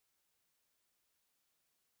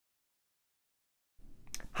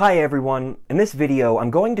Hi everyone, in this video I'm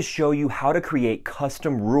going to show you how to create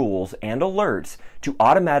custom rules and alerts to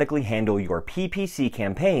automatically handle your PPC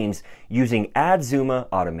campaigns using Adzooma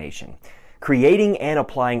automation. Creating and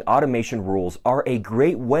applying automation rules are a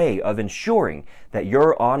great way of ensuring that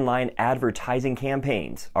your online advertising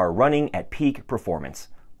campaigns are running at peak performance.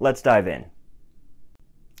 Let's dive in.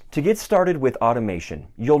 To get started with automation,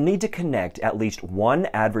 you'll need to connect at least one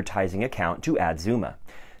advertising account to Adzooma.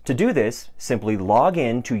 To do this, simply log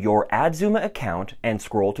in to your Adzooma account and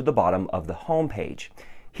scroll to the bottom of the home page.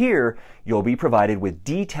 Here, you'll be provided with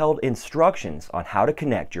detailed instructions on how to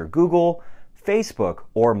connect your Google, Facebook,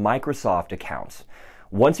 or Microsoft accounts.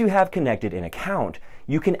 Once you have connected an account,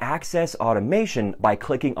 you can access automation by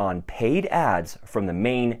clicking on Paid Ads from the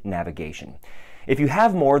main navigation. If you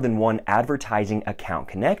have more than one advertising account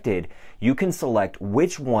connected, you can select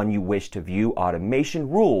which one you wish to view automation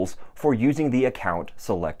rules for using the Account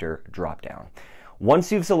Selector dropdown.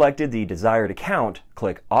 Once you've selected the desired account,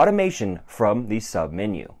 click Automation from the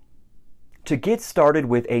submenu. To get started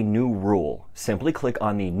with a new rule, simply click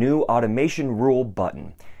on the New Automation Rule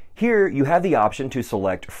button. Here you have the option to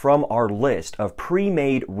select from our list of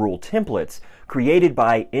pre-made rule templates created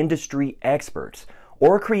by industry experts,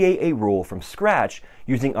 or create a rule from scratch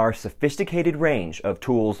using our sophisticated range of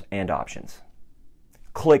tools and options.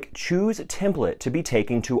 Click Choose Template to be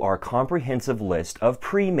taken to our comprehensive list of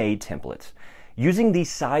pre-made templates. Using the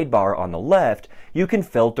sidebar on the left, you can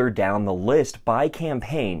filter down the list by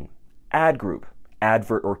campaign, ad group,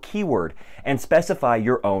 advert, or keyword, and specify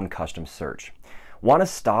your own custom search. Want to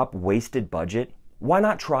stop wasted budget? Why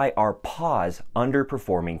not try our Pause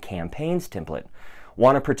Underperforming Campaigns template?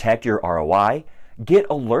 Want to protect your ROI? Get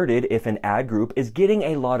alerted if an ad group is getting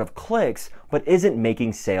a lot of clicks but isn't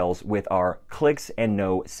making sales with our Clicks and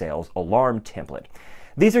No Sales Alarm template.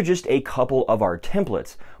 These are just a couple of our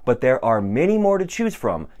templates, but there are many more to choose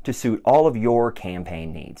from to suit all of your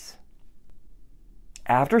campaign needs.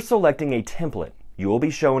 After selecting a template, you will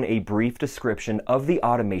be shown a brief description of the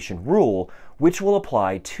automation rule, which will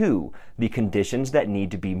apply to the conditions that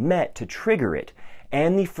need to be met to trigger it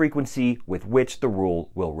and the frequency with which the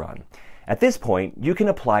rule will run. At this point, you can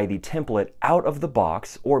apply the template out of the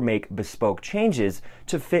box or make bespoke changes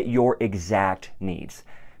to fit your exact needs.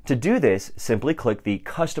 To do this, simply click the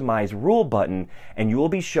Customize Rule button and you will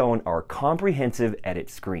be shown our comprehensive edit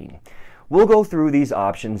screen. We'll go through these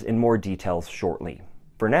options in more details shortly.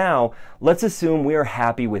 For now, let's assume we are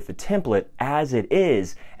happy with the template as it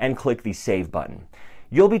is and click the Save button.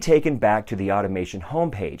 You'll be taken back to the automation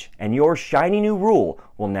homepage and your shiny new rule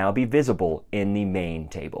will now be visible in the main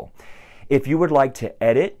table. If you would like to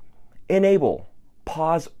edit, enable,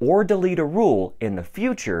 pause, or delete a rule in the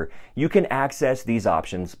future, you can access these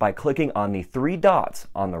options by clicking on the three dots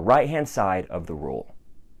on the right-hand side of the rule.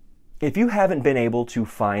 If you haven't been able to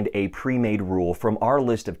find a pre-made rule from our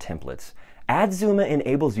list of templates, Adzooma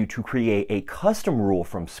enables you to create a custom rule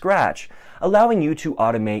from scratch, allowing you to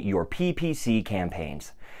automate your PPC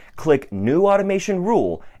campaigns. Click New Automation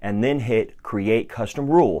Rule and then hit Create Custom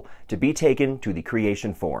Rule to be taken to the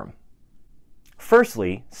creation form.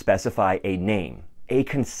 Firstly, specify a name. A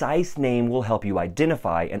concise name will help you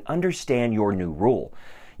identify and understand your new rule.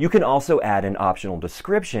 You can also add an optional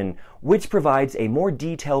description, which provides a more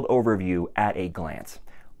detailed overview at a glance.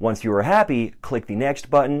 Once you are happy, click the Next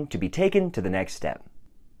button to be taken to the next step.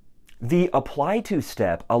 The Apply To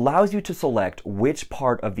step allows you to select which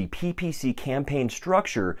part of the PPC campaign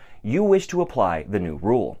structure you wish to apply the new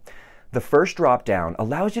rule. The first drop-down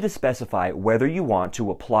allows you to specify whether you want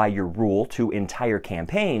to apply your rule to entire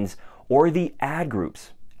campaigns or the ad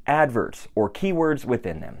groups, adverts, or keywords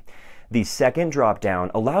within them. The second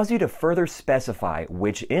drop-down allows you to further specify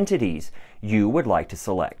which entities you would like to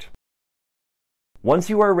select. Once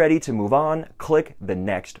you are ready to move on, click the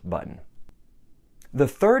Next button. The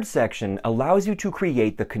third section allows you to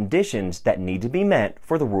create the conditions that need to be met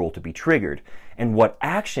for the rule to be triggered, and what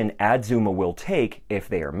action Adzooma will take if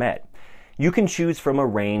they are met. You can choose from a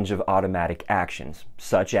range of automatic actions,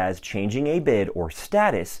 such as changing a bid or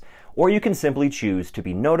status, or you can simply choose to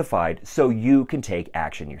be notified so you can take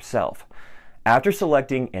action yourself. After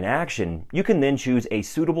selecting an action, you can then choose a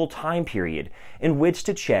suitable time period in which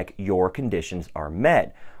to check your conditions are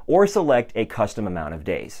met, or select a custom amount of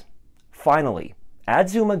days. Finally,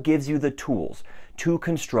 Adzooma gives you the tools to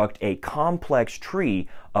construct a complex tree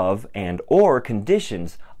of and/or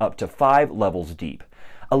conditions up to 5 levels deep,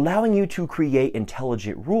 allowing you to create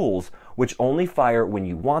intelligent rules which only fire when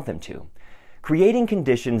you want them to. Creating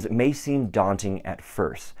conditions may seem daunting at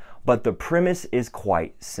first, but the premise is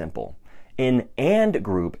quite simple. An AND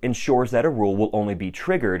group ensures that a rule will only be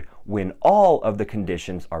triggered when all of the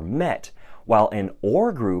conditions are met, while an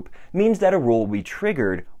or group means that a rule will be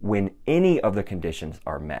triggered when any of the conditions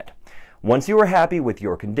are met. Once you are happy with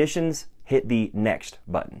your conditions, hit the Next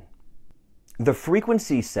button. The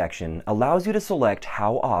Frequency section allows you to select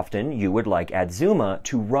how often you would like Adzooma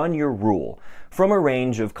to run your rule from a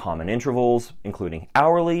range of common intervals, including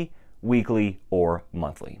hourly, weekly, or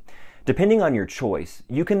monthly. Depending on your choice,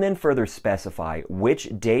 you can then further specify which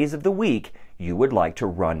days of the week you would like to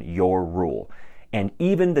run your rule, and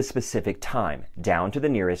even the specific time, down to the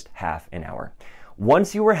nearest half an hour.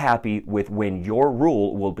 Once you are happy with when your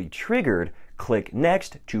rule will be triggered, click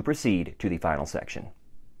Next to proceed to the final section.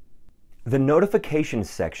 The Notifications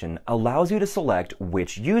section allows you to select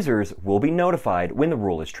which users will be notified when the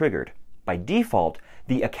rule is triggered. By default,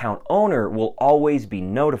 the account owner will always be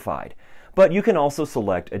notified, but you can also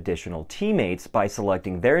select additional teammates by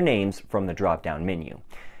selecting their names from the drop-down menu.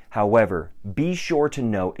 However, be sure to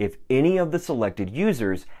note if any of the selected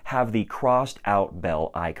users have the crossed out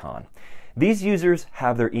bell icon. These users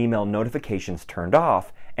have their email notifications turned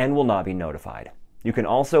off and will not be notified. You can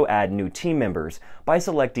also add new team members by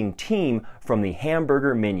selecting Team from the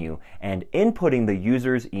hamburger menu and inputting the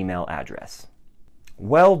user's email address.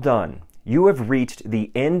 Well done! You have reached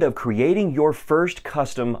the end of creating your first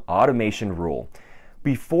custom automation rule.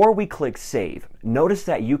 Before we click Save, notice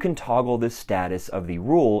that you can toggle the status of the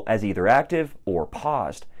rule as either active or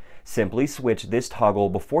paused. Simply switch this toggle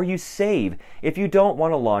before you save if you don't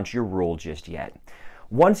want to launch your rule just yet.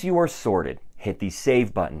 Once you are sorted, hit the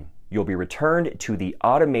Save button. You'll be returned to the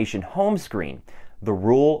automation home screen. The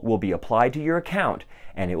rule will be applied to your account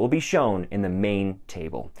and it will be shown in the main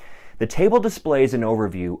table. The table displays an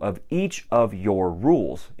overview of each of your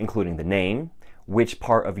rules, including the name, which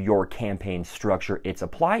part of your campaign structure it's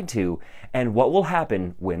applied to, and what will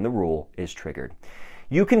happen when the rule is triggered.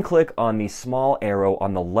 You can click on the small arrow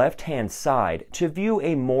on the left-hand side to view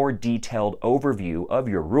a more detailed overview of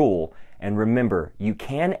your rule, and remember, you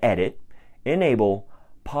can edit, enable,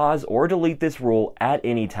 pause, or delete this rule at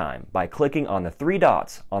any time by clicking on the three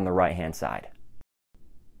dots on the right-hand side.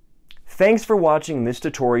 Thanks for watching this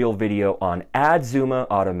tutorial video on Adzooma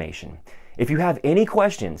automation. If you have any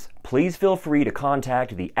questions, please feel free to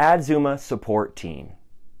contact the Adzooma support team.